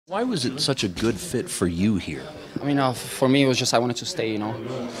Why was it such a good fit for you here? I mean, for me, it was just I wanted to stay,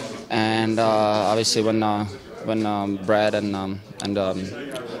 and obviously when Brad and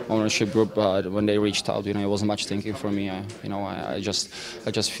ownership group when they reached out, it wasn't much thinking for me. I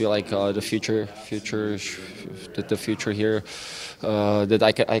just feel like the future here,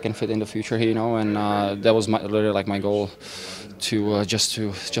 that I can fit in the future here, and that was literally like my goal to just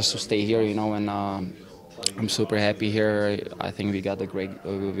to stay here, and. I'm super happy here. I think we got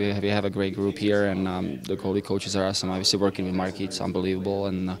we have a great group here, and the goalie coaches are awesome. Obviously, working with Marky, it's unbelievable.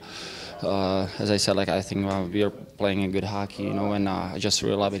 And as I said, like I think we are playing a good hockey, and I just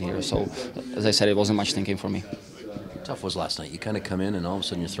really love it here. So, as I said, it wasn't much thinking for me. Tough was last night. You kind of come in and all of a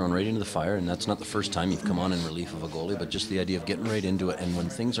sudden you're thrown right into the fire, and that's not the first time you've come on in relief of a goalie, but just the idea of getting right into it, and when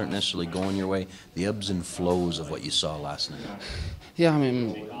things aren't necessarily going your way, the ebbs and flows of what you saw last night. Yeah, I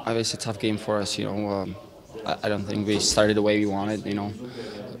mean, obviously, tough game for us. I don't think we started the way we wanted.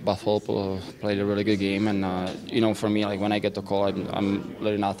 Buffalo played a really good game, and for me, like when I get the call, I'm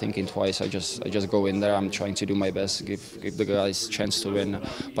really not thinking twice. I just go in there. I'm trying to do my best, give the guys a chance to win.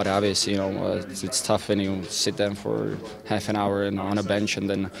 But obviously, it's tough when you sit there for half an hour and on a bench, and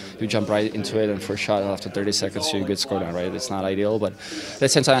then you jump right into it, and for a shot after 30 seconds you get scored on. Right, it's not ideal, but at the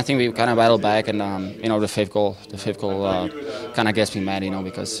same time, I think we kind of battled back, and the fifth goal kind of gets me mad,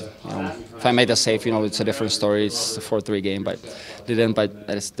 because if I made a save, it's a different story. It's a 4-3 game, but didn't. But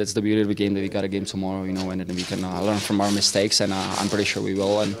that's the beauty of the game, that we got a game tomorrow, and then we can learn from our mistakes, and I'm pretty sure we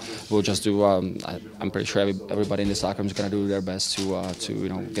will, and we'll just do. I'm pretty sure everybody in this locker room is going to do their best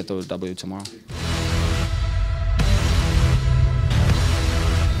to get the W tomorrow.